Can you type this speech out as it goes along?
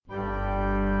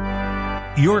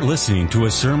You're listening to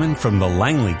a sermon from the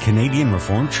Langley Canadian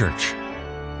Reformed Church.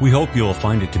 We hope you'll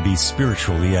find it to be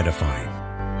spiritually edifying.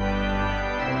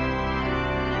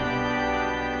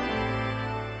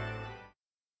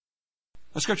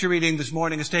 The scripture reading this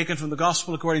morning is taken from the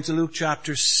Gospel according to Luke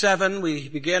chapter 7. We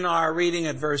begin our reading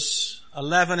at verse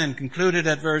 11 and concluded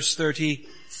at verse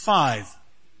 35.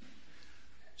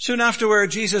 Soon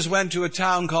afterward, Jesus went to a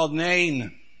town called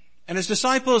Nain, and his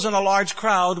disciples and a large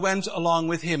crowd went along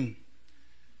with him.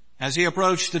 As he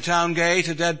approached the town gate,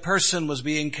 a dead person was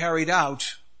being carried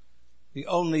out, the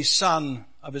only son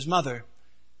of his mother,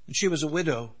 and she was a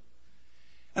widow.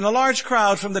 And a large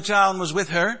crowd from the town was with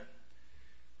her.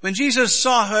 When Jesus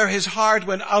saw her, his heart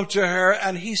went out to her,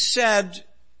 and he said,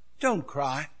 "Don't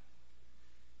cry."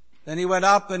 Then he went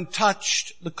up and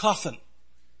touched the coffin,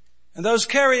 and those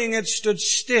carrying it stood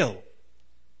still.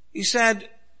 He said,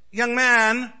 "Young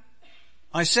man,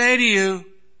 I say to you,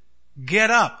 get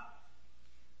up."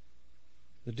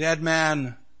 The dead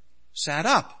man sat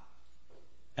up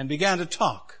and began to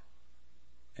talk,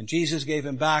 and Jesus gave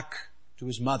him back to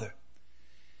his mother.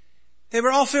 They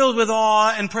were all filled with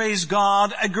awe and praised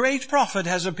God. "A great prophet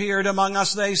has appeared among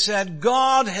us," they said.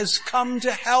 "God has come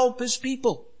to help his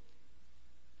people."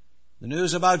 The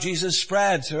news about Jesus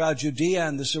spread throughout Judea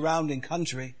and the surrounding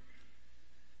country.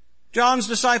 John's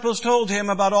disciples told him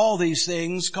about all these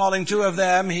things. Calling two of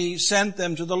them, he sent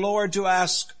them to the Lord to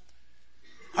ask,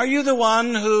 "Are you the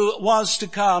one who was to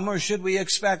come, or should we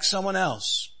expect someone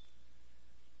else?"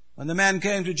 When the men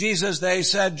came to Jesus, they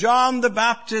said, "John the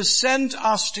Baptist sent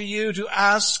us to you to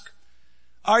ask,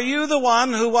 are you the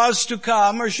one who was to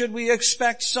come, or should we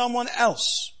expect someone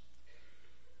else?"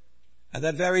 At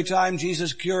that very time,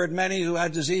 Jesus cured many who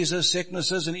had diseases,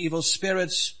 sicknesses, and evil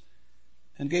spirits,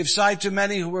 and gave sight to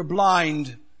many who were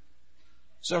blind.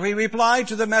 So he replied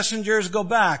to the messengers, "Go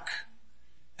back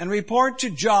and report to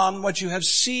John what you have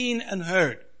seen and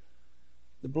heard.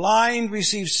 The blind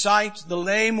receive sight, the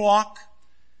lame walk,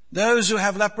 those who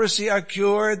have leprosy are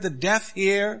cured, the deaf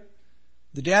hear,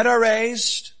 the dead are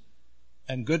raised,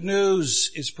 and good news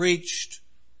is preached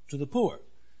to the poor.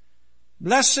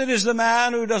 Blessed is the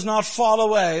man who does not fall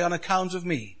away on account of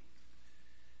me."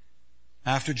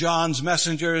 After John's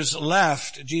messengers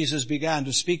left, Jesus began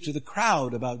to speak to the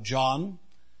crowd about John.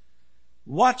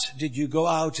 "What did you go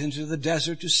out into the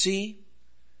desert to see?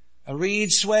 A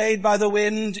reed swayed by the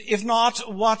wind? If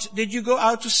not, what did you go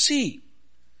out to see?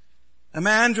 A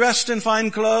man dressed in fine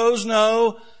clothes?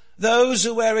 No, those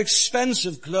who wear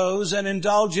expensive clothes and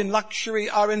indulge in luxury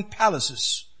are in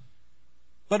palaces.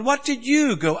 But what did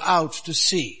you go out to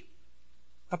see?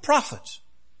 A prophet?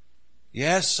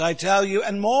 Yes, I tell you,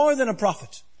 and more than a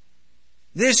prophet.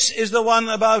 This is the one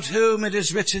about whom it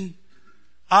is written,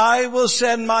 'I will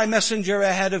send my messenger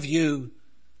ahead of you,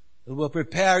 who will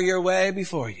prepare your way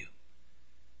before you.'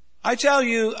 I tell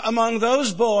you, among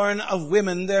those born of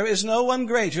women, there is no one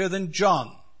greater than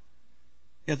John.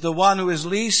 Yet the one who is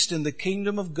least in the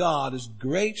kingdom of God is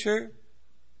greater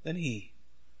than he."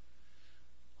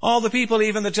 All the people,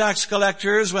 even the tax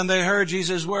collectors, when they heard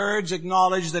Jesus' words,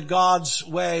 acknowledged that God's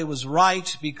way was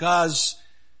right because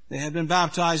they had been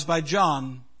baptized by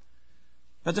John.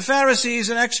 But the Pharisees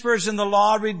and experts in the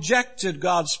law rejected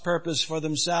God's purpose for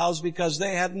themselves because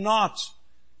they had not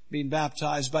been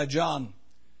baptized by John.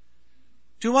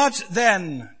 To what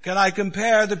then can I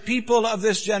compare the people of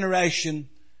this generation?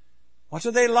 What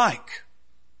are they like?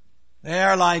 They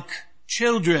are like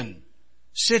children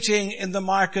sitting in the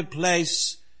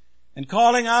marketplace and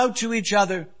calling out to each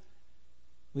other,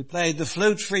 "We played the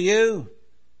flute for you,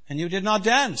 and you did not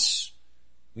dance.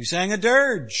 We sang a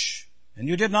dirge, and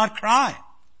you did not cry.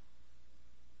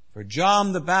 For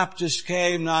John the Baptist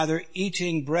came neither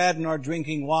eating bread nor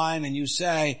drinking wine, and you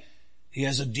say, 'He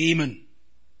has a demon.'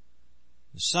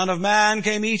 The Son of Man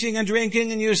came eating and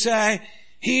drinking, and you say,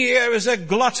 'Here is a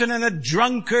glutton and a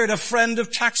drunkard, a friend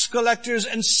of tax collectors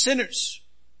and sinners.'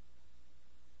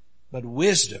 But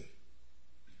wisdom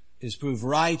is proved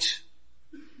right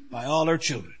by all her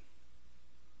children."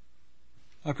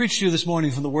 I preach to you this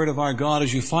morning from the Word of our God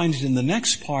as you find it in the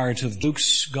next part of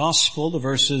Luke's Gospel, the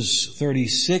verses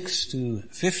 36 to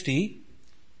 50,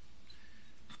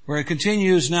 where it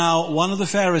continues, "Now one of the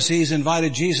Pharisees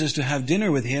invited Jesus to have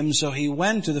dinner with him, so he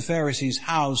went to the Pharisee's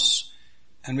house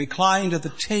and reclined at the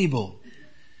table.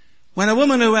 When a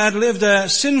woman who had lived a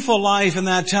sinful life in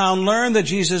that town learned that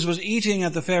Jesus was eating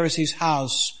at the Pharisee's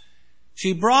house,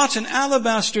 she brought an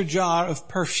alabaster jar of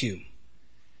perfume.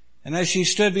 And as she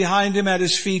stood behind him at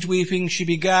his feet weeping, she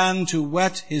began to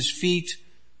wet his feet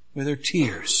with her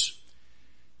tears.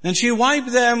 Then she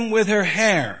wiped them with her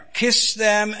hair, kissed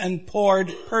them, and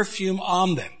poured perfume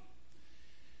on them.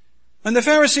 When the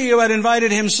Pharisee who had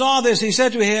invited him saw this, he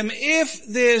said to him, "If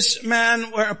this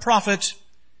man were a prophet,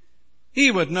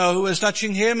 he would know who is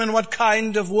touching him and what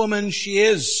kind of woman she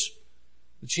is,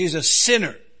 that she is a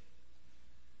sinner."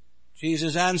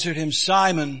 Jesus answered him,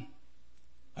 "Simon,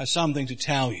 I have something to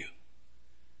tell you."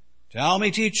 "Tell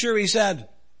me, teacher," he said.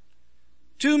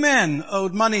 "Two men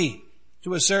owed money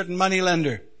to a certain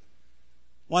moneylender.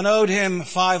 One owed him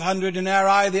 500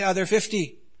 denarii, the other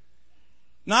 50.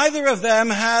 Neither of them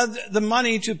had the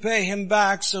money to pay him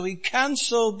back, so he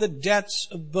canceled the debts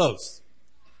of both.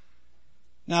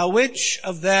 Now which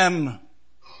of them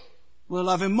will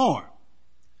love him more?"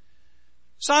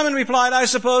 Simon replied, "I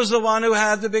suppose the one who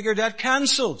had the bigger debt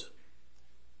canceled."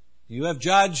 "You have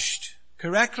judged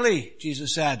correctly,"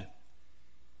 Jesus said.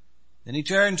 Then he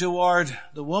turned toward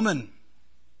the woman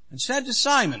and said to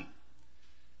Simon,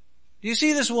 "Do you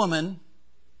see this woman?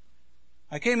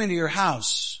 I came into your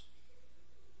house.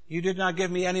 You did not give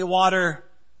me any water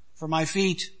for my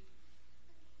feet,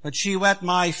 but she wet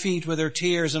my feet with her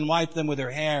tears and wiped them with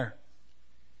her hair.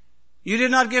 You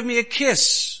did not give me a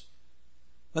kiss,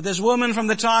 but this woman from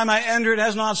the time I entered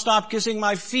has not stopped kissing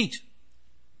my feet.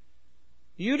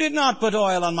 You did not put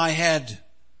oil on my head,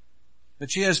 but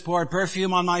she has poured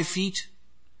perfume on my feet.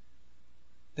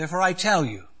 Therefore I tell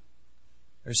you,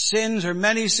 her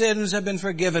many sins have been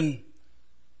forgiven,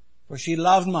 for she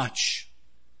loved much.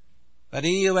 But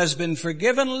he who has been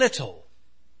forgiven little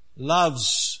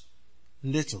loves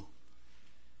little."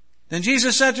 Then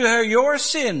Jesus said to her, "Your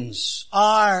sins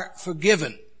are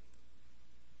forgiven."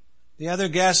 The other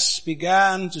guests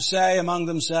began to say among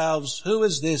themselves, "Who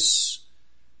is this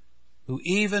who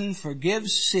even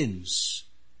forgives sins?"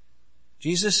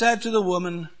 Jesus said to the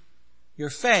woman, "Your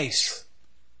faith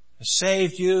has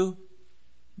saved you.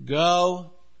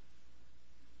 Go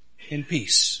in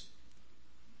peace."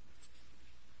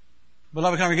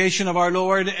 Beloved congregation of our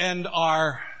Lord and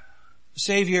our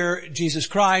Savior Jesus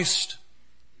Christ,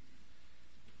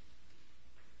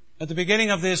 at the beginning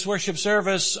of this worship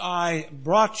service, I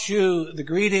brought you the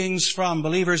greetings from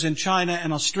believers in China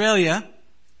and Australia.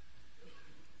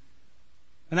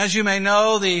 And as you may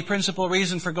know, the principal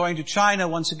reason for going to China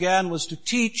once again was to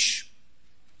teach.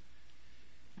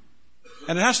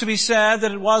 And it has to be said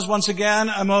that it was once again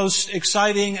a most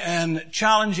exciting and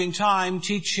challenging time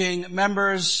teaching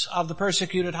members of the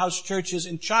persecuted house churches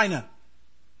in China.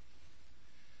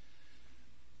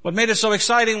 What made it so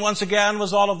exciting once again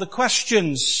was all of the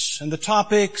questions and the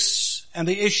topics and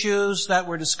the issues that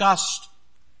were discussed.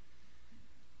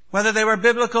 Whether they were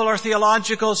biblical or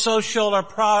theological, social or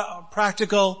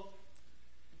practical,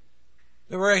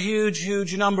 there were a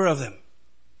huge number of them.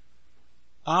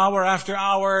 Hour after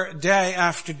hour, day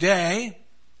after day.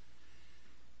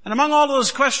 And among all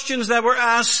those questions that were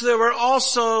asked, there were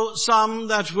also some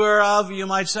that were of, you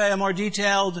might say, a more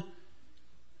detailed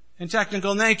and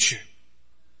technical nature.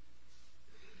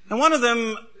 And one of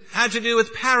them had to do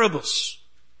with parables.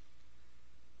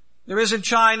 There is in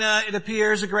China, it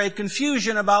appears, a great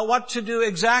confusion about what to do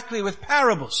exactly with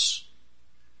parables.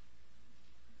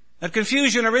 That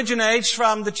confusion originates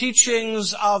from the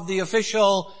teachings of the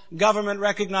official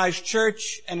government-recognized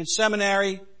church and its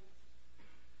seminary,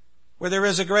 where there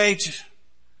is a great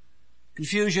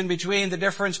confusion between the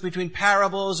difference between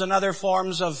parables and other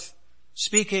forms of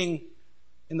speaking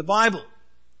in the Bible.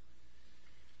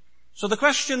 So the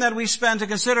question that we spent a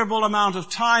considerable amount of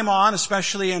time on,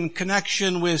 especially in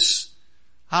connection with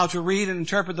how to read and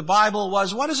interpret the Bible,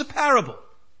 was, what is a parable?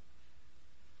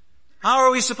 How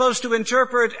are we supposed to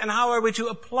interpret and how are we to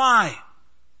apply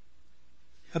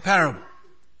a parable?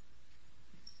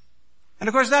 And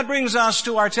of course that brings us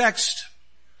to our text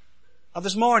of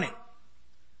this morning.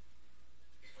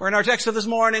 For in our text of this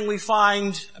morning we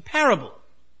find a parable.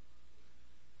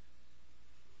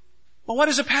 Well, what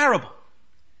is a parable?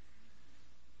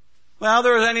 Well,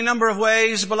 there are any number of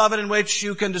ways, beloved, in which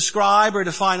you can describe or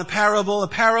define a parable. A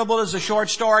parable is a short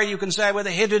story, you can say, with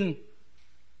a hidden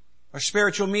or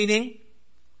spiritual meaning.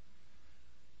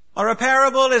 Or a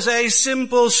parable is a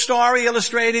simple story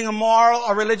illustrating a moral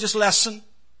or religious lesson.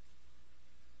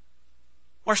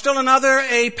 Or still another,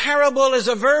 a parable is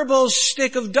a verbal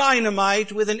stick of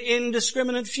dynamite with an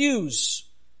indiscriminate fuse.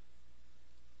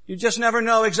 You just never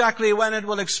know exactly when it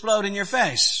will explode in your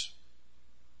face.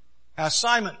 Ask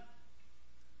Simon.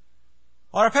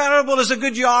 Or a parable is a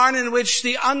good yarn in which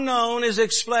the unknown is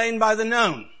explained by the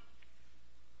known.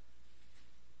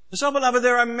 So, beloved,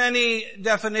 there are many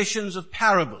definitions of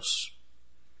parables.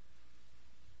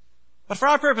 But for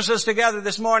our purposes together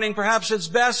this morning, perhaps it's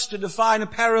best to define a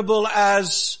parable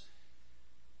as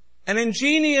an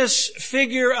ingenious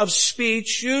figure of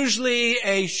speech, usually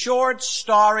a short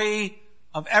story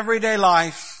of everyday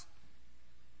life,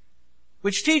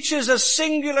 which teaches a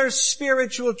singular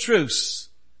spiritual truth,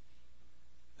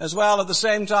 as well at the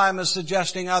same time as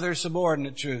suggesting other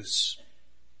subordinate truths.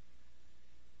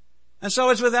 And so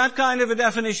it's with that kind of a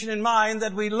definition in mind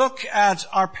that we look at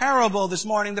our parable this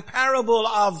morning, the parable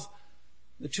of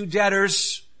the two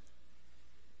debtors.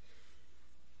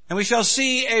 And we shall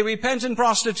see a repentant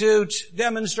prostitute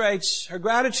demonstrates her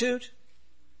gratitude.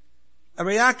 A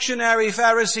reactionary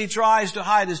Pharisee tries to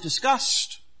hide his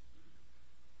disgust.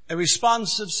 A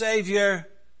responsive Savior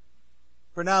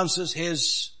pronounces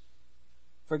his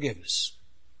forgiveness.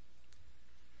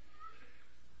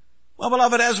 Well,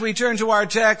 beloved, as we turn to our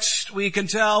text, we can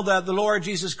tell that the Lord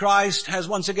Jesus Christ has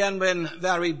once again been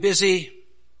very busy.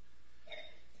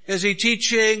 Busy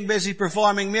teaching, busy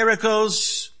performing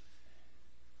miracles,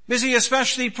 busy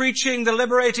especially preaching the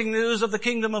liberating news of the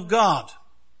kingdom of God.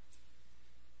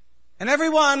 And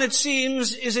everyone, it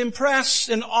seems, is impressed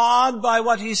and awed by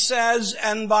what he says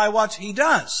and by what he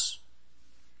does.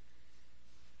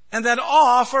 And that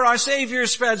awe for our Savior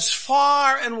spreads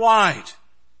far and wide.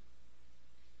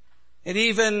 It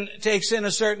even takes in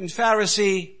a certain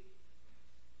Pharisee,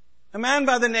 a man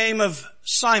by the name of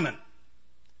Simon.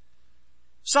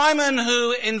 Simon,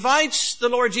 who invites the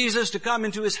Lord Jesus to come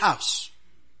into his house.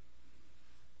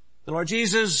 The Lord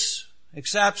Jesus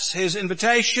accepts his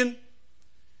invitation,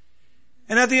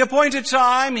 and at the appointed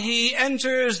time he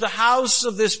enters the house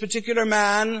of this particular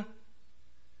man.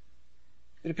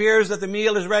 It appears that the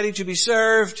meal is ready to be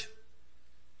served.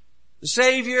 The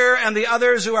Savior and the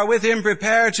others who are with him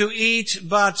prepare to eat,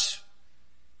 but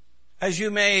as you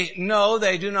may know,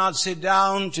 they do not sit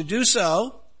down to do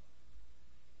so.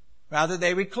 Rather,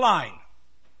 they recline.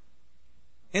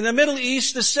 In the Middle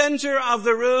East, the center of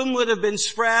the room would have been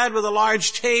spread with a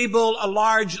large table, a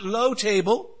large low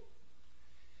table.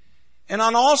 And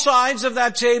on all sides of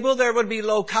that table, there would be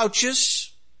low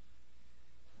couches.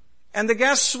 And the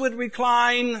guests would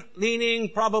recline, leaning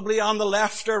probably on the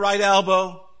left or right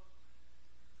elbow,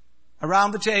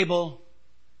 around the table,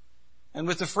 and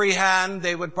with the free hand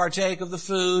they would partake of the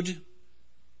food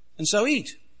and so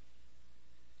eat.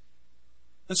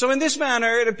 And so in this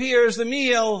manner it appears the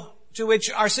meal to which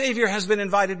our Savior has been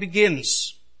invited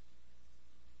begins.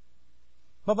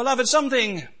 But beloved,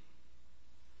 something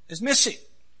is missing.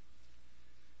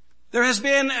 There has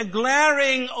been a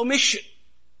glaring omission.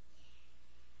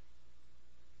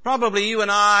 Probably you and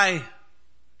I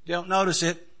don't notice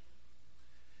it.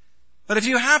 But if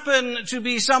you happen to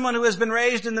be someone who has been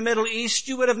raised in the Middle East,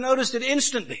 you would have noticed it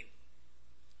instantly.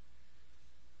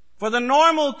 For the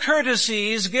normal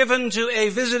courtesies given to a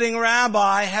visiting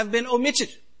rabbi have been omitted.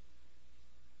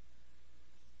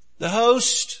 The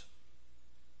host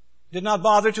did not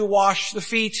bother to wash the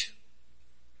feet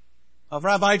of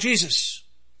Rabbi Jesus.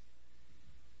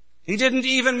 He didn't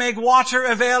even make water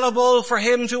available for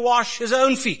him to wash his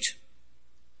own feet.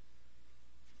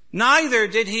 Neither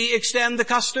did he extend the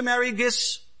customary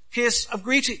kiss of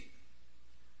greeting.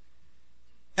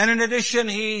 And in addition,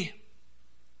 he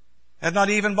had not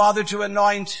even bothered to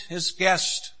anoint his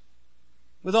guest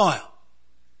with oil.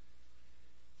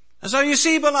 And so you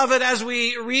see, beloved, as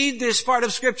we read this part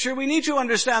of Scripture, we need to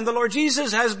understand the Lord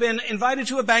Jesus has been invited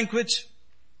to a banquet.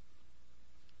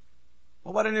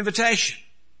 Well, what an invitation.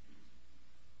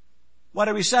 What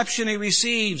a reception he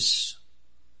receives.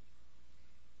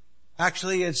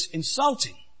 Actually, it's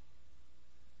insulting.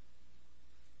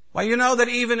 Well, you know that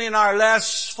even in our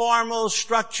less formal,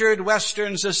 structured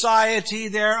Western society,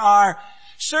 there are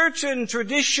certain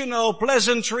traditional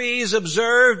pleasantries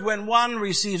observed when one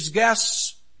receives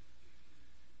guests.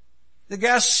 The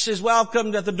guest is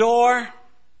welcomed at the door,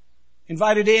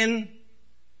 invited in.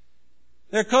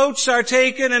 Their coats are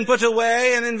taken and put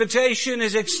away. An invitation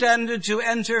is extended to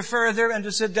enter further and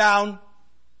to sit down.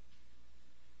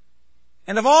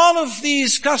 And if all of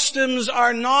these customs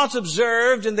are not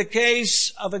observed in the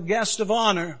case of a guest of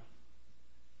honor,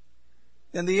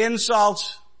 then the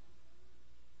insult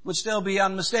would still be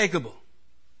unmistakable.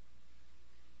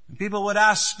 And people would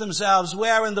ask themselves,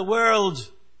 where in the world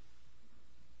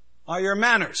are your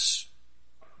manners?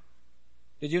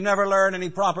 Did you never learn any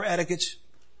proper etiquette?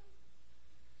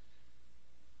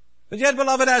 But yet,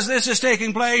 beloved, as this is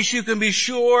taking place, you can be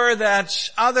sure that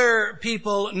other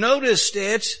people noticed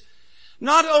it.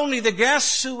 Not only the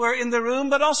guests who were in the room,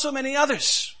 but also many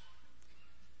others.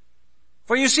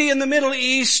 For you see, in the Middle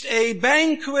East, a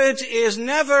banquet is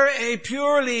never a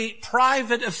purely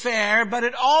private affair, but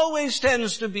it always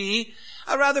tends to be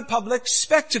a rather public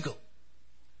spectacle.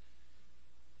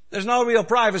 There's no real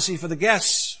privacy for the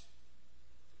guests.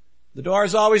 The door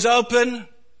is always open.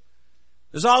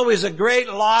 There's always a great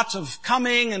lot of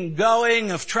coming and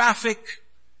going of traffic.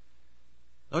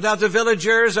 No doubt the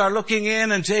villagers are looking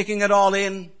in and taking it all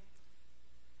in.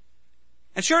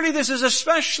 And surely this is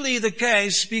especially the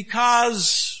case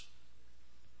because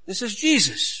this is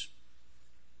Jesus.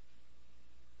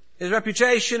 His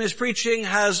reputation, his preaching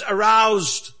has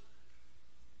aroused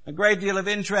a great deal of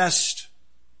interest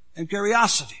and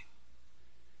curiosity.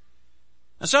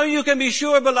 And so you can be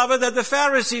sure, beloved, that the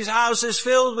Pharisees' house is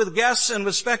filled with guests and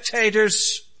with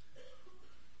spectators,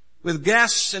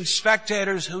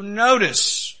 who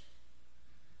notice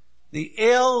the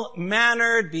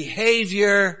ill-mannered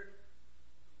behavior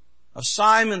of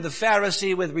Simon the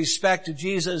Pharisee with respect to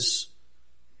Jesus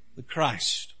the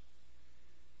Christ.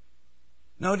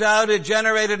 No doubt it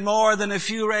generated more than a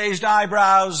few raised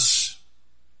eyebrows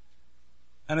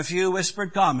and a few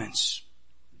whispered comments.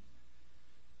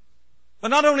 But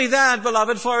not only that,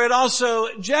 beloved, for it also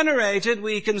generated,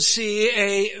 we can see,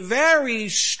 a very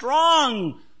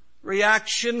strong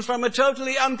reaction from a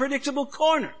totally unpredictable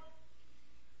corner.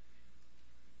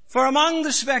 For among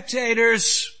the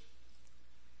spectators,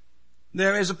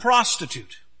 there is a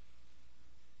prostitute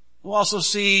who also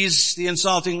sees the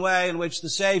insulting way in which the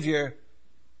Savior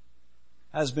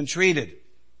has been treated.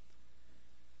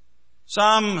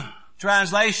 Some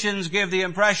translations give the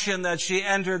impression that she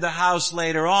entered the house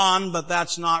later on, but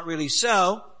that's not really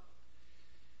so.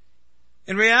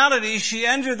 In reality, she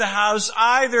entered the house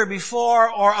either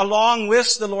before or along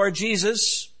with the Lord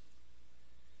Jesus,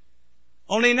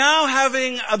 only now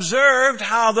having observed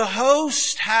how the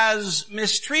host has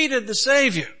mistreated the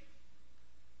Savior,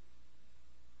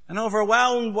 and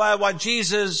overwhelmed by what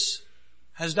Jesus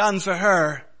has done for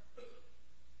her,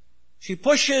 she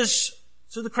pushes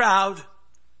through the crowd.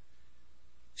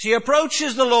 She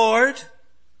approaches the Lord,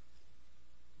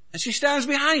 and she stands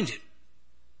behind him.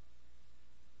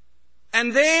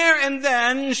 And there and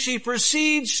then she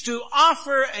proceeds to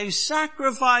offer a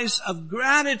sacrifice of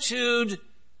gratitude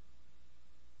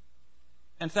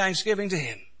and thanksgiving to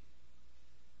him.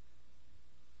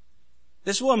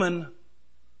 This woman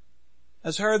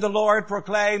has heard the Lord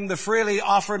proclaim the freely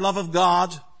offered love of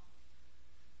God,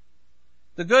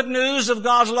 the good news of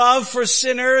God's love for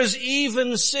sinners,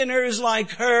 even sinners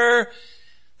like her.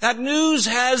 That news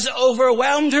has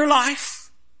overwhelmed her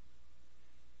life,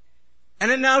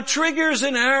 and it now triggers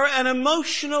in her an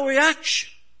emotional reaction,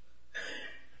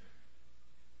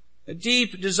 a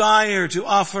deep desire to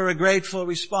offer a grateful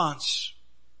response.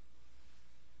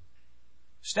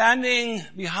 Standing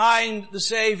behind the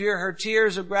Savior, her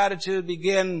tears of gratitude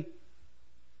begin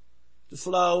to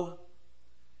flow.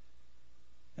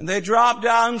 And they drop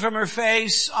down from her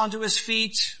face onto his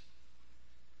feet.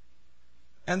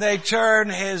 And they turn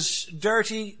his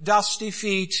dirty, dusty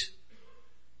feet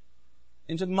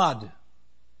into mud.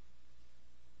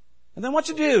 And then what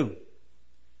to do?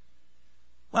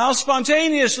 Well,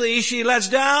 spontaneously she lets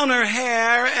down her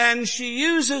hair and she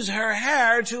uses her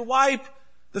hair to wipe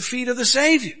the feet of the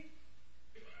Savior.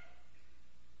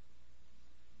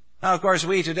 Now, of course,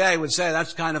 we today would say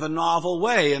that's kind of a novel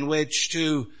way in which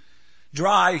to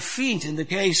dry feet in the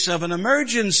case of an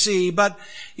emergency, but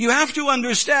you have to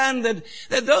understand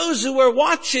that those who are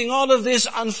watching all of this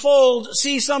unfold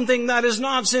see something that is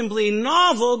not simply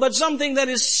novel, but something that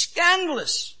is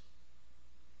scandalous.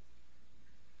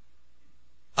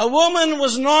 A woman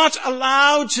was not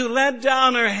allowed to let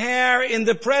down her hair in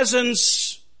the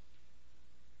presence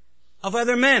of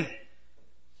other men.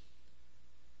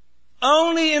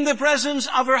 Only in the presence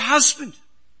of her husband.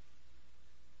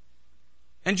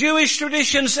 And Jewish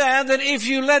tradition said that if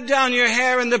you let down your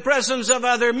hair in the presence of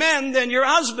other men, then your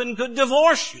husband could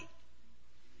divorce you.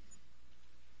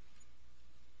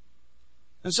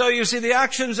 And so you see, the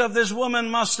actions of this woman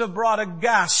must have brought a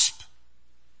gasp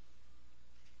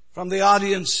from the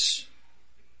audience.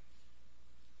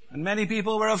 And many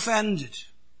people were offended.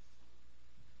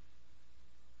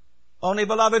 Only,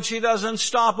 beloved, she doesn't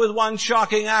stop with one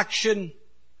shocking action.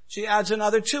 She adds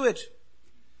another to it.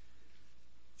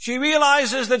 She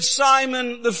realizes that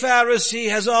Simon the Pharisee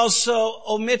has also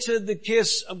omitted the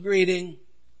kiss of greeting.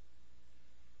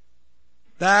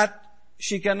 That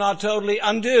she cannot totally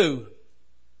undo.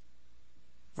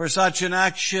 For such an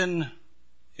action,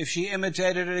 if she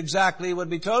imitated it exactly, would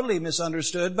be totally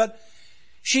misunderstood. But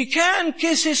she can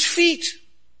kiss his feet.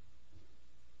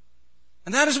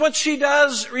 And that is what she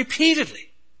does repeatedly.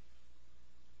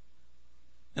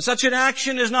 And such an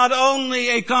action is not only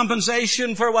a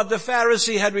compensation for what the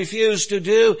Pharisee had refused to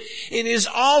do, it is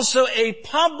also a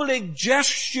public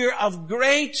gesture of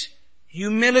great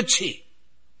humility,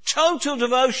 total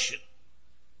devotion,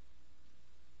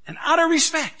 and utter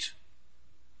respect.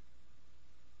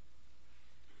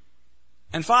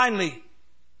 And finally,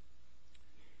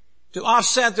 To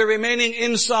offset the remaining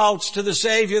insults to the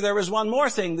Savior, there is one more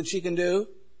thing that she can do.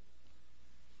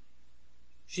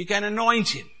 She can anoint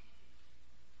him.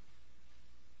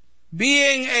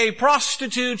 Being a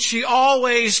prostitute, she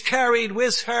always carried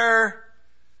with her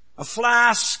a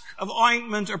flask of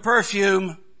ointment or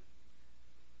perfume.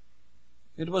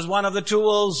 It was one of the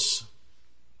tools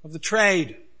of the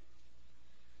trade.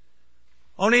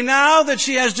 Only now that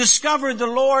she has discovered the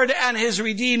Lord and His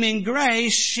redeeming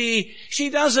grace, she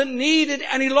doesn't need it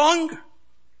any longer.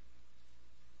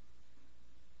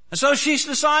 And so she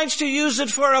decides to use it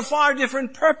for a far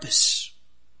different purpose.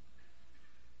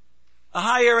 A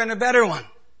higher and a better one.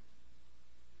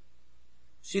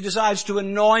 She decides to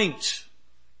anoint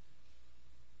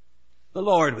the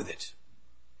Lord with it.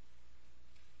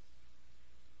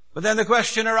 But then the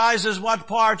question arises, what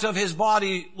part of His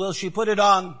body will she put it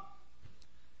on?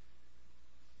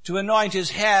 To anoint His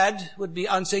head would be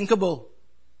unthinkable.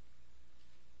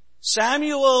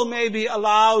 Samuel may be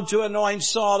allowed to anoint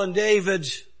Saul and David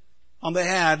on the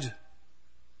head,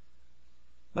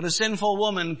 but a sinful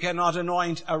woman cannot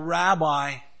anoint a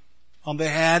rabbi on the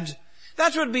head.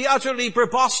 That would be utterly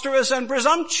preposterous and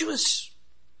presumptuous.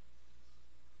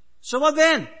 So what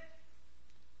then?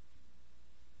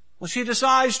 Well, she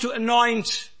decides to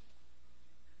anoint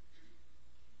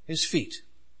His feet.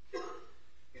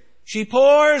 She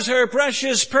pours her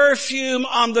precious perfume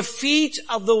on the feet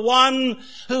of the one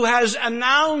who has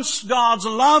announced God's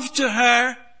love to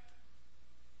her,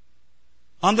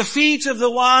 on the feet of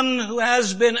the one who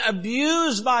has been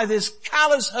abused by this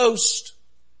callous host.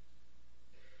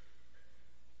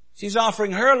 She's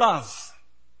offering her love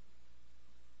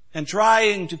and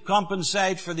trying to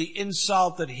compensate for the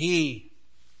insult that he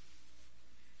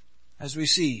has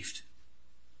received.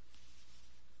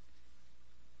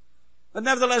 But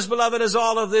nevertheless, beloved, as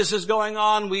all of this is going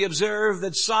on, we observe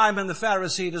that Simon the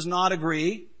Pharisee does not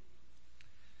agree.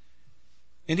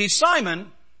 Indeed,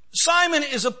 Simon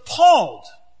is appalled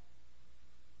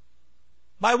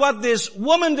by what this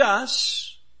woman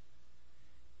does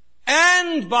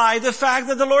and by the fact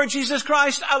that the Lord Jesus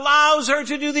Christ allows her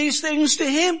to do these things to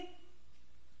him.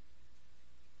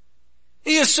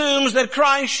 He assumes that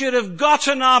Christ should have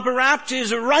gotten up, wrapped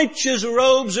his righteous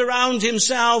robes around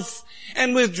himself,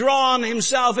 and withdrawn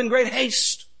himself in great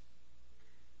haste,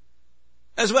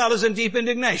 as well as in deep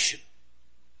indignation.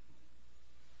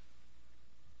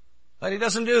 But he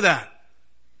doesn't do that.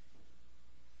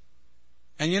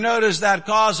 And you notice that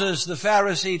causes the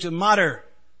Pharisee to mutter.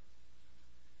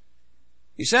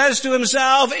 He says to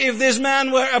himself, if this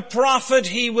man were a prophet,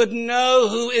 he would know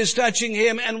who is touching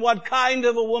him and what kind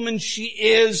of a woman she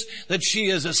is, that she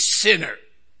is a sinner.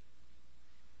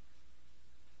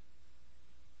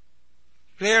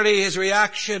 Clearly, his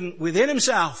reaction within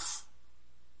himself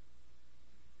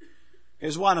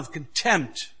is one of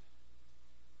contempt.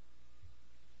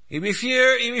 He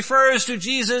refers to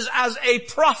Jesus as a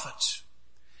prophet.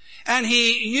 And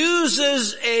he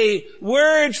uses a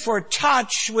word for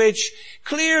touch which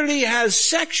clearly has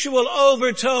sexual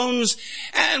overtones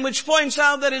and which points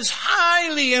out that it's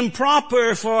highly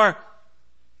improper for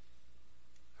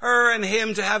her and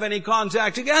him to have any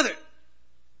contact together.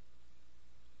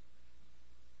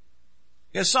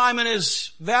 Yes, Simon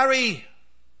is very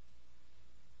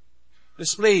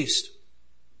displeased.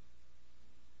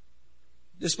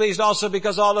 Displeased also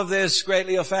because all of this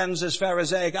greatly offends his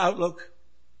Pharisaic outlook.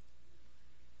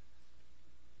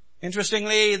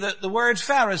 Interestingly, the word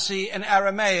Pharisee in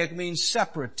Aramaic means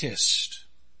separatist.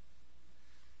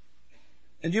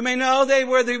 And you may know they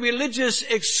were the religious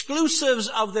exclusives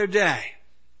of their day.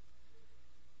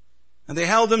 And they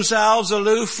held themselves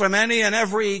aloof from any and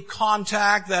every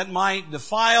contact that might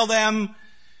defile them.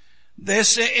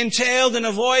 This entailed an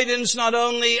avoidance not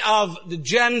only of the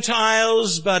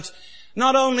Gentiles, but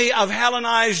not only of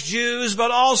Hellenized Jews,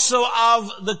 but also of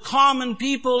the common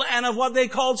people and of what they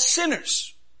called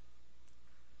sinners.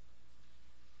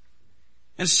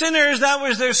 And sinners, that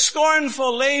was their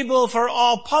scornful label for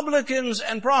all publicans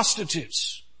and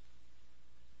prostitutes,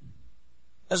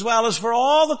 as well as for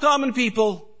all the common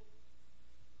people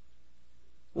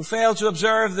who failed to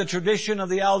observe the tradition of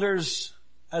the elders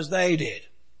as they did,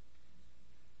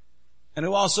 and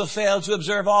who also failed to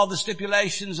observe all the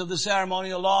stipulations of the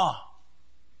ceremonial law.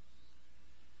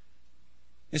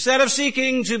 Instead of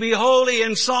seeking to be holy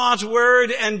in thought,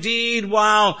 word, and deed,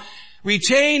 while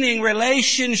retaining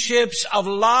relationships of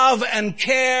love and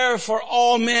care for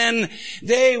all men,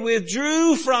 they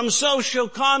withdrew from social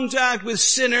contact with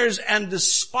sinners and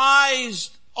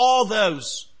despised all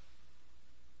those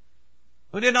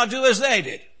who did not do as they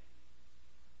did.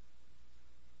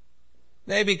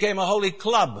 They became a holy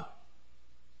club.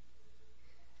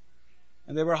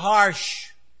 and they were harsh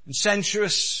and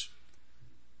sensuous.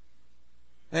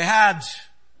 They had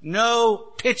no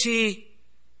pity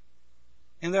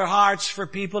in their hearts for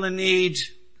people in need,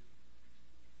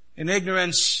 in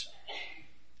ignorance,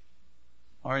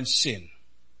 or in sin.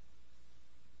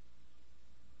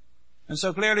 And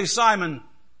so clearly Simon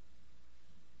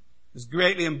is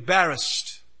greatly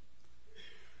embarrassed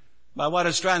by what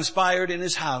has transpired in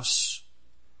his house.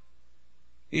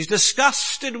 He's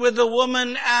disgusted with the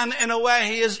woman, and in a way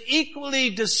he is equally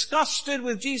disgusted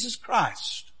with Jesus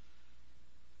Christ.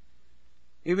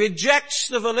 He rejects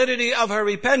the validity of her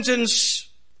repentance.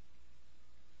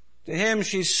 To him,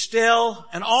 she's still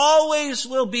and always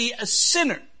will be a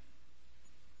sinner.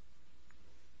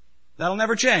 That'll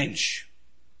never change.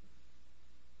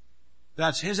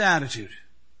 That's his attitude.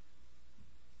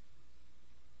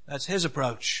 That's his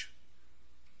approach.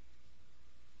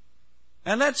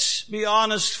 And let's be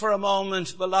honest for a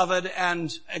moment, beloved,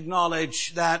 and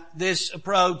acknowledge that this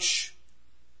approach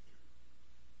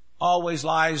always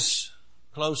lies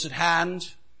close at hand.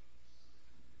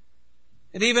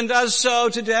 It even does so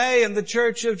today in the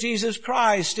Church of Jesus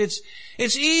Christ. It's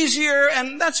easier,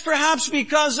 and that's perhaps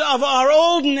because of our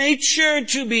old nature,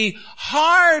 to be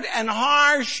hard and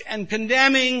harsh and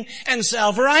condemning and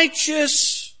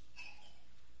self-righteous.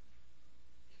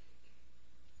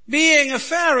 Being a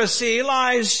Pharisee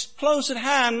lies close at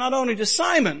hand not only to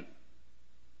Simon,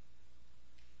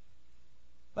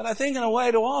 but I think in a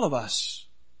way to all of us.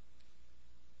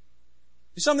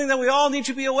 It's something that we all need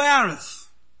to be aware of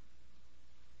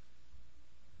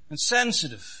and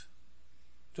sensitive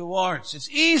towards. It's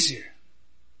easier,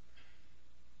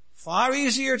 far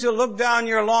easier to look down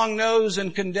your long nose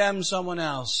and condemn someone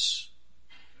else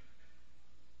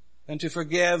than to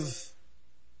forgive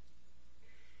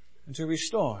and to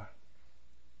restore.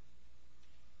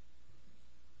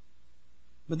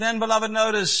 But then, beloved,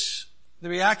 notice the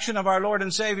reaction of our Lord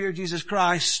and Savior, Jesus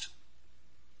Christ.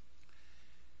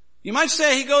 You might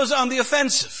say he goes on the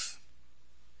offensive.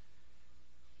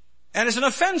 And it's an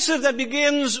offensive that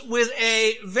begins with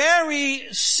a very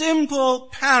simple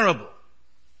parable.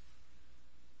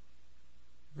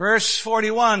 Verse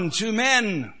 41, 2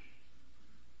 men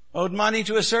owed money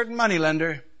to a certain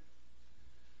moneylender.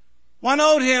 One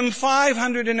owed him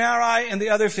 500 denarii and the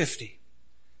other 50.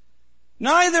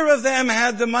 Neither of them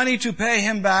had the money to pay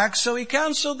him back, so he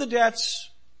canceled the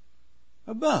debts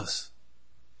of both.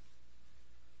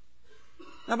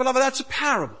 Now, beloved, that's a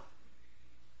parable.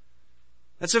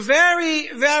 That's a very,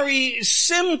 very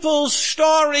simple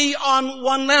story on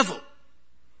one level.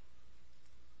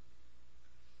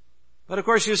 But of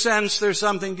course you sense there's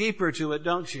something deeper to it,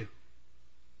 don't you?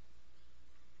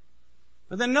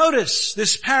 But then notice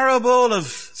this parable of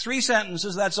 3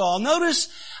 sentences, that's all. Notice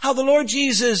how the Lord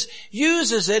Jesus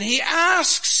uses it. He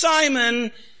asks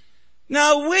Simon,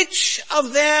 now which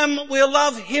of them will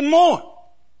love him more?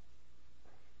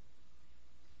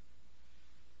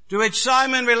 To which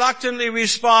Simon reluctantly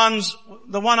responds,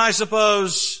 the one, I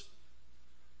suppose,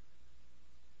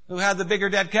 who had the bigger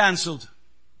debt canceled.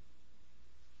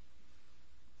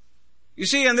 You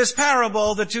see, in this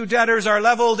parable, the 2 debtors are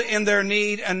leveled in their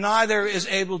need and neither is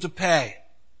able to pay.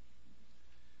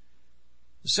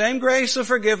 The same grace of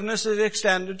forgiveness is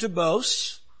extended to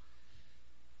both.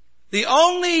 The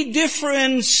only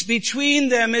difference between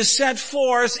them is set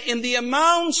forth in the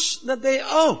amounts that they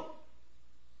owe.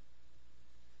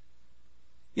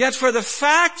 Yet for the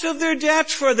fact of their debt,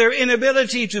 for their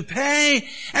inability to pay,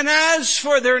 and as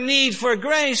for their need for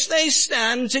grace, they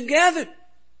stand together.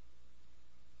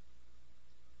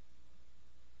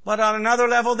 But on another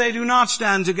level, they do not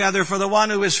stand together, for the one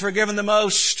who is forgiven the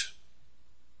most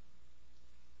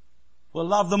will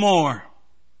love the more.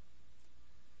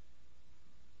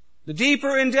 The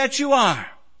deeper in debt you are,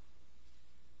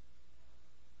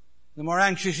 the more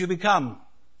anxious you become.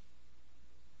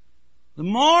 The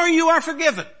more you are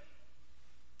forgiven,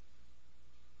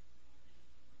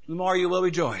 the more you will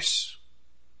rejoice.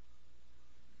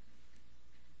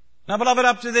 Now, beloved,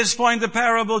 up to this point, the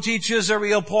parable teaches a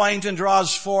real point and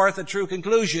draws forth a true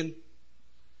conclusion.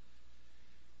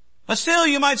 But still,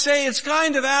 you might say it's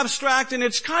kind of abstract and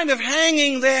it's kind of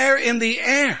hanging there in the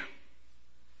air.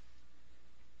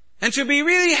 And to be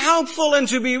really helpful and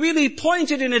to be really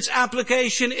pointed in its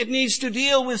application, it needs to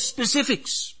deal with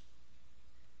specifics.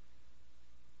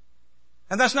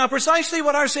 And that's not precisely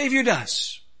what our Savior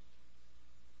does.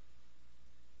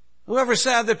 Whoever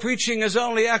said that preaching is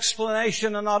only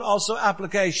explanation and not also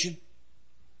application?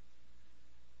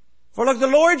 For look, the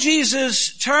Lord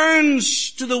Jesus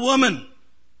turns to the woman,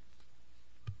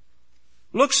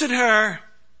 looks at her,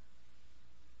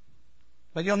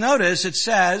 but you'll notice it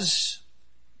says,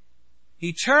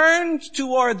 he turned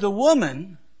toward the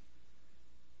woman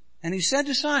and he said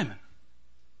to Simon.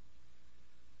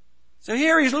 So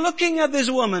here he's looking at this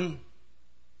woman,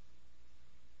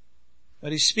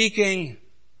 but he's speaking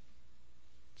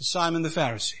to Simon the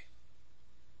Pharisee.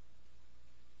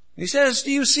 He says,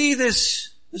 do you see this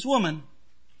woman?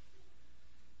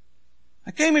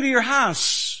 I came into your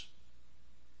house.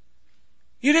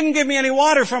 You didn't give me any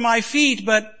water for my feet,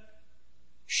 but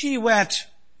she wet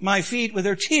my feet with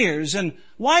her tears and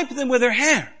wiped them with her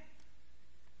hair.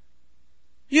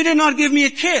 You did not give me a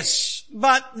kiss,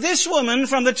 but this woman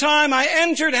from the time I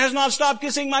entered has not stopped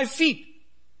kissing my feet.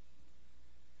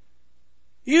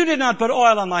 You did not put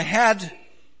oil on my head,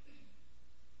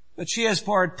 but she has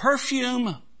poured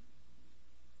perfume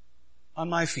on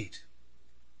my feet.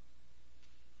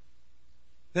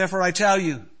 Therefore I tell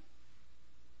you,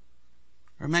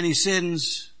 her many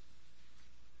sins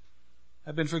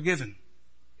have been forgiven.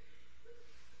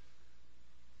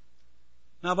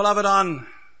 Now, beloved, on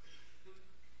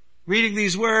reading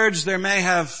these words, there may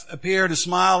have appeared a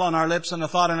smile on our lips and a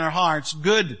thought in our hearts.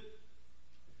 Good.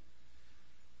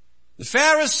 The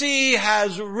Pharisee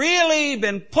has really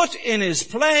been put in his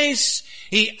place.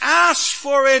 He asked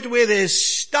for it with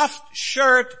his stuffed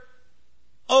shirt,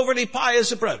 overly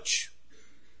pious approach.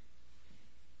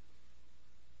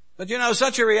 But you know,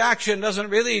 such a reaction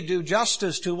doesn't really do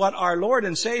justice to what our Lord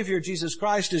and Savior Jesus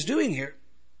Christ is doing here.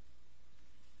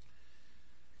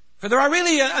 For there are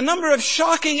really a number of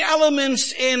shocking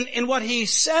elements in what he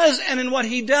says and in what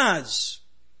he does.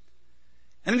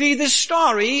 And indeed, this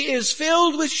story is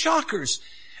filled with shockers.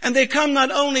 And they come not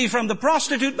only from the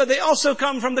prostitute, but they also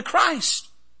come from the Christ.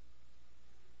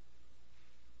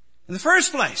 In the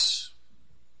first place,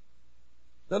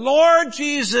 the Lord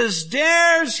Jesus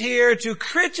dares here to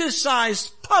criticize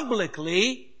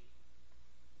publicly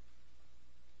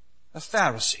a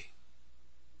Pharisee.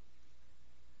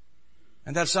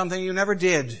 And that's something you never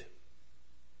did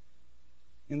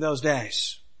in those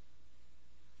days.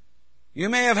 You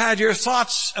may have had your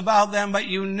thoughts about them, but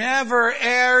you never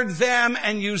aired them,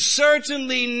 and you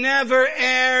certainly never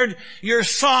aired your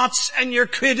thoughts and your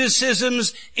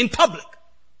criticisms in public.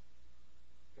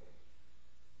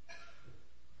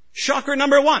 Shocker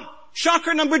number one.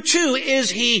 Shocker number two is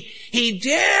he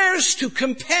dares to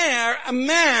compare a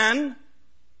man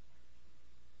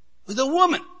with a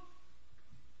woman.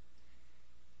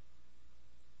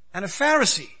 And a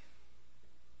Pharisee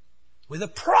with a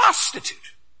prostitute.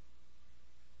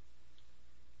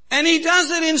 And he does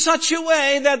it in such a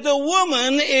way that the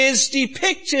woman is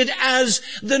depicted as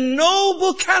the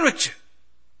noble character,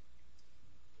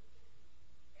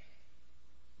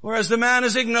 whereas the man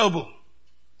is ignoble.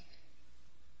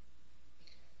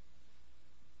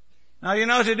 Now, you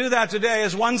know, to do that today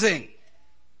is one thing.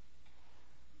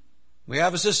 We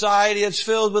have a society that's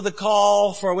filled with the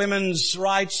call for women's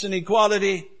rights and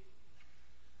equality.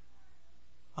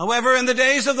 However, in the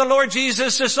days of the Lord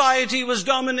Jesus, society was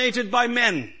dominated by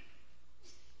men.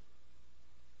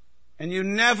 And you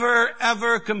never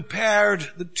ever compared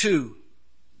the two.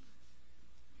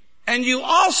 And you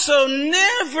also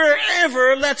never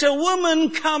ever let a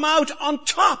woman come out on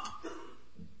top.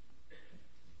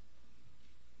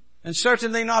 And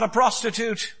certainly not a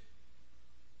prostitute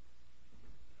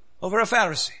over a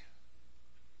Pharisee.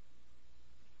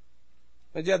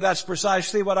 But yet that's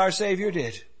precisely what our Savior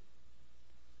did.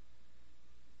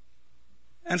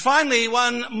 And finally,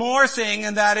 one more thing,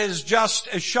 and that is just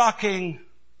as shocking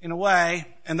in a way,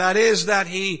 and that is that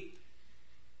he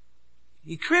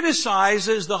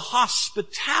criticizes the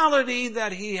hospitality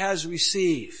that he has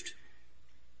received.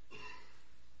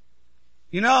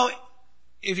 You know,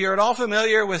 if you're at all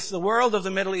familiar with the world of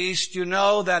the Middle East, you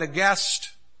know that a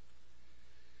guest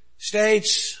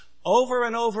states over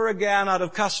and over again out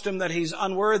of custom that he's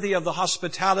unworthy of the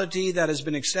hospitality that has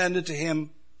been extended to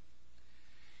him.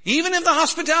 Even if the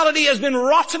hospitality has been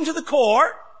rotten to the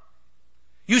core,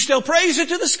 you still praise it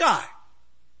to the sky.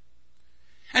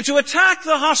 And to attack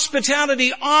the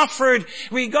hospitality offered,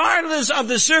 regardless of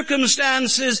the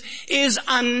circumstances, is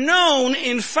unknown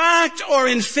in fact or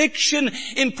in fiction,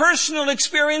 in personal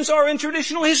experience or in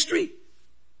traditional history.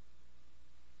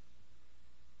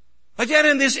 But yet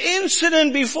in this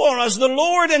incident before us, the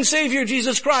Lord and Savior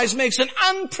Jesus Christ makes an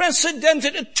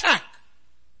unprecedented attack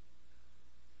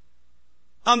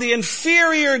on the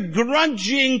inferior,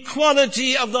 grudging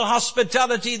quality of the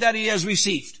hospitality that he has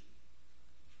received.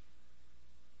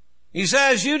 He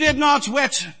says, you did not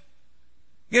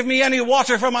give me any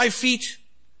water for my feet.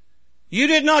 You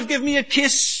did not give me a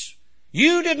kiss.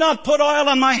 You did not put oil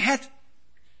on my head.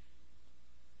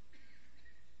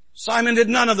 Simon did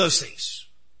none of those things.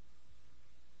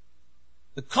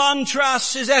 The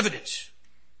contrast is evident.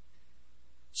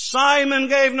 Simon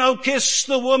gave no kiss,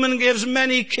 the woman gives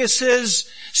many kisses.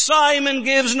 Simon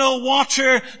gives no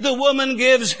water, the woman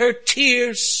gives her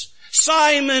tears.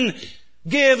 Simon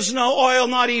gives no oil,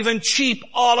 not even cheap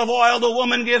olive oil, the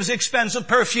woman gives expensive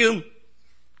perfume.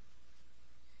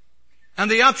 And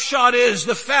the upshot is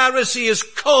the Pharisee is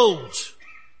cold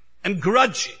and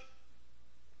grudging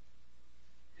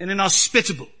and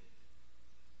inhospitable.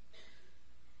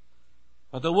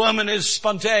 But the woman is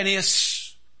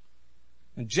spontaneous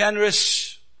and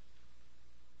generous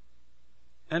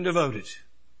and devoted.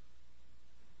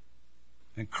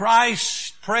 And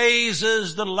Christ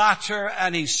praises the latter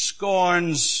and he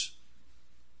scorns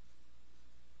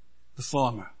the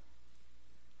former.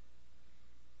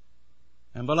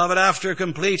 And beloved, after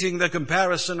completing the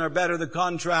comparison, or better the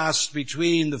contrast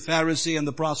between the Pharisee and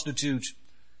the prostitute,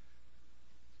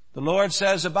 the Lord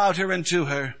says about her and to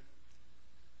her,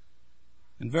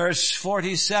 in verse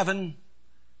 47,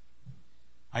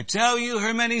 I tell you,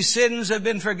 her many sins have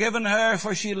been forgiven her,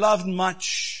 for she loved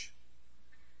much.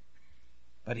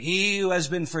 But he who has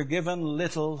been forgiven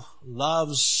little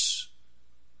loves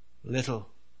little.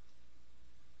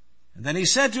 And then he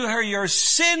said to her, your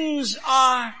sins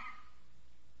are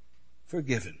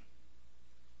forgiven.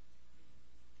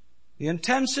 The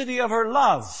intensity of her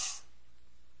love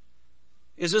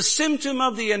is a symptom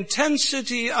of the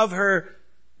intensity of her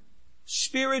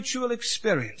spiritual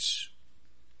experience.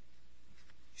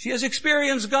 She has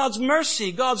experienced God's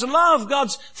mercy, God's love,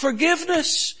 God's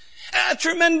forgiveness. A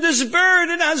tremendous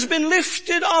burden has been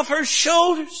lifted off her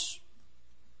shoulders.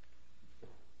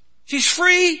 She's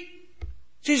free.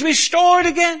 She's restored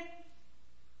again.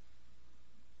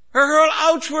 Her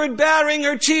whole outward bearing,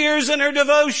 her tears and her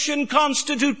devotion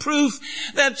constitute proof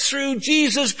that through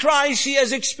Jesus Christ she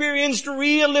has experienced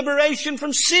real liberation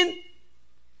from sin.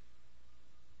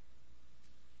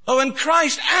 Oh, and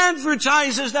Christ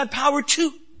advertises that power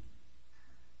too.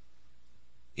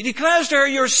 He declares to her,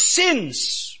 your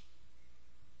sins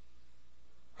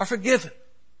are forgiven.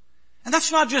 And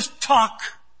that's not just talk.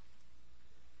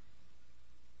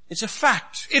 It's a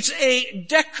fact. It's a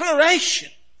declaration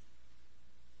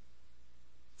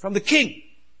from the King.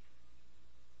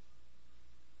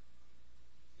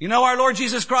 You know, our Lord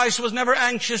Jesus Christ was never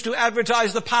anxious to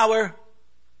advertise the power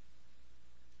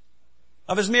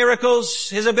of his miracles,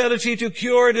 his ability to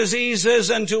cure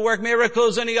diseases and to work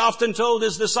miracles, and he often told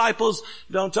his disciples,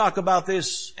 don't talk about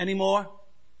this anymore.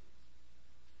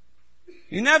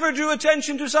 He never drew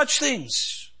attention to such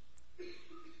things.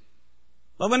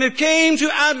 But when it came to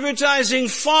advertising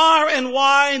far and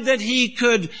wide that he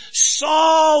could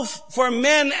solve for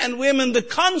men and women the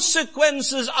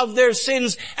consequences of their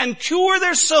sins and cure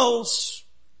their souls,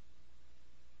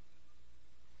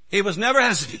 he was never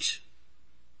hesitant.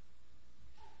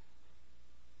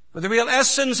 But the real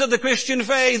essence of the Christian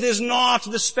faith is not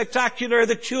the spectacular,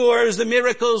 the cures, the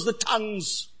miracles, the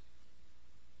tongues.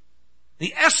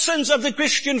 The essence of the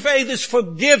Christian faith is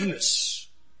forgiveness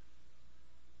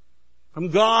from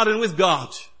God and with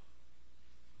God,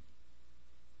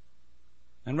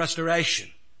 and restoration.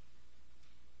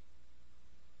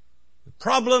 The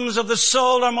problems of the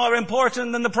soul are more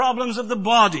important than the problems of the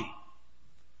body.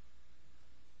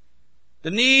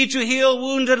 The need to heal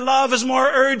wounded love is more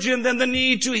urgent than the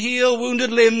need to heal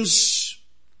wounded limbs.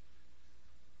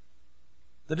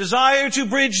 The desire to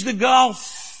bridge the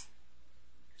gulf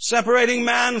separating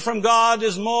man from God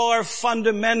is more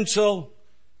fundamental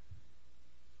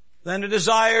than the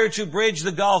desire to bridge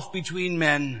the gulf between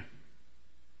men.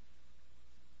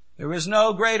 There is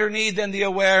no greater need than the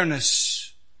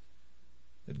awareness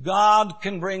that God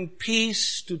can bring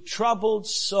peace to troubled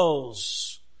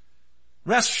souls,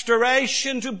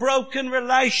 restoration to broken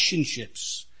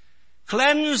relationships,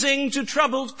 cleansing to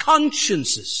troubled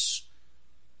consciences,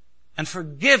 and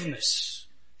forgiveness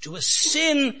to a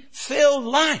sin-filled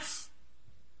life.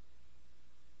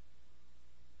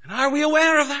 And are we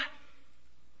aware of that?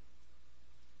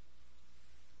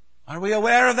 Are we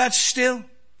aware of that still?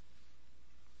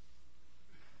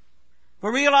 We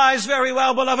realize very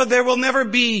well, beloved, there will never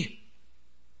be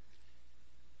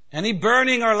any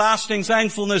burning or lasting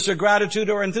thankfulness or gratitude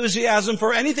or enthusiasm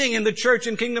for anything in the church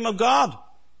and kingdom of God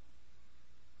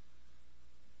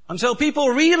until people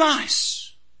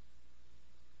realize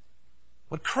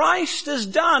what Christ has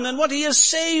done and what he has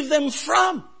saved them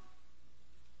from.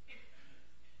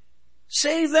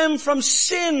 Saved them from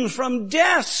sin, from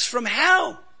death, from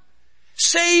hell.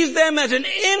 Saved them at an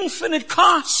infinite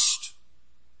cost.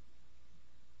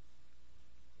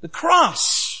 The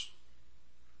cross,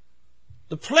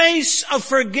 the place of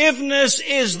forgiveness,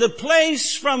 is the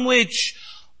place from which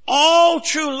all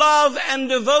true love and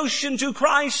devotion to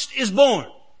Christ is born.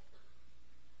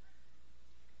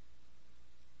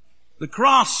 The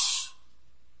cross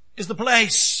is the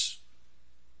place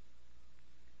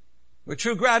where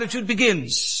true gratitude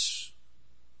begins,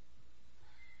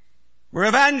 where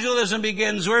evangelism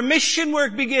begins, where mission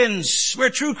work begins,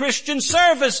 where true Christian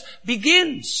service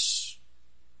begins.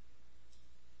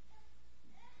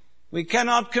 We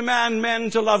cannot command men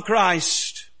to love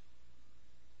Christ.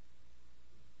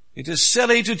 It is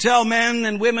silly to tell men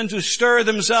and women to stir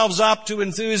themselves up to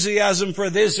enthusiasm for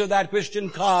this or that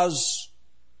Christian cause.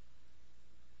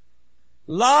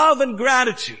 Love and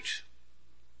gratitude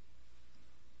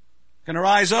can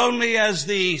arise only as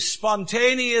the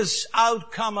spontaneous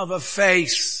outcome of a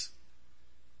faith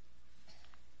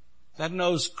that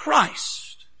knows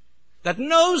Christ,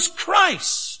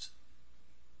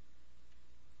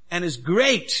 and His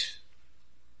great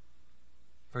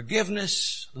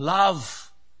forgiveness, love,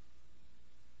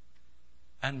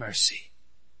 and mercy.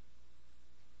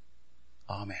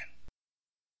 Amen.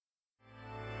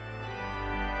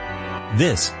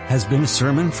 This has been a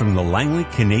sermon from the Langley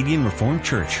Canadian Reformed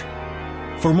Church.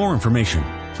 For more information,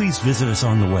 please visit us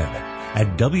on the web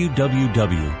at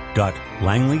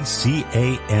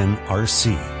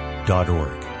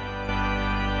www.langleycanrc.org.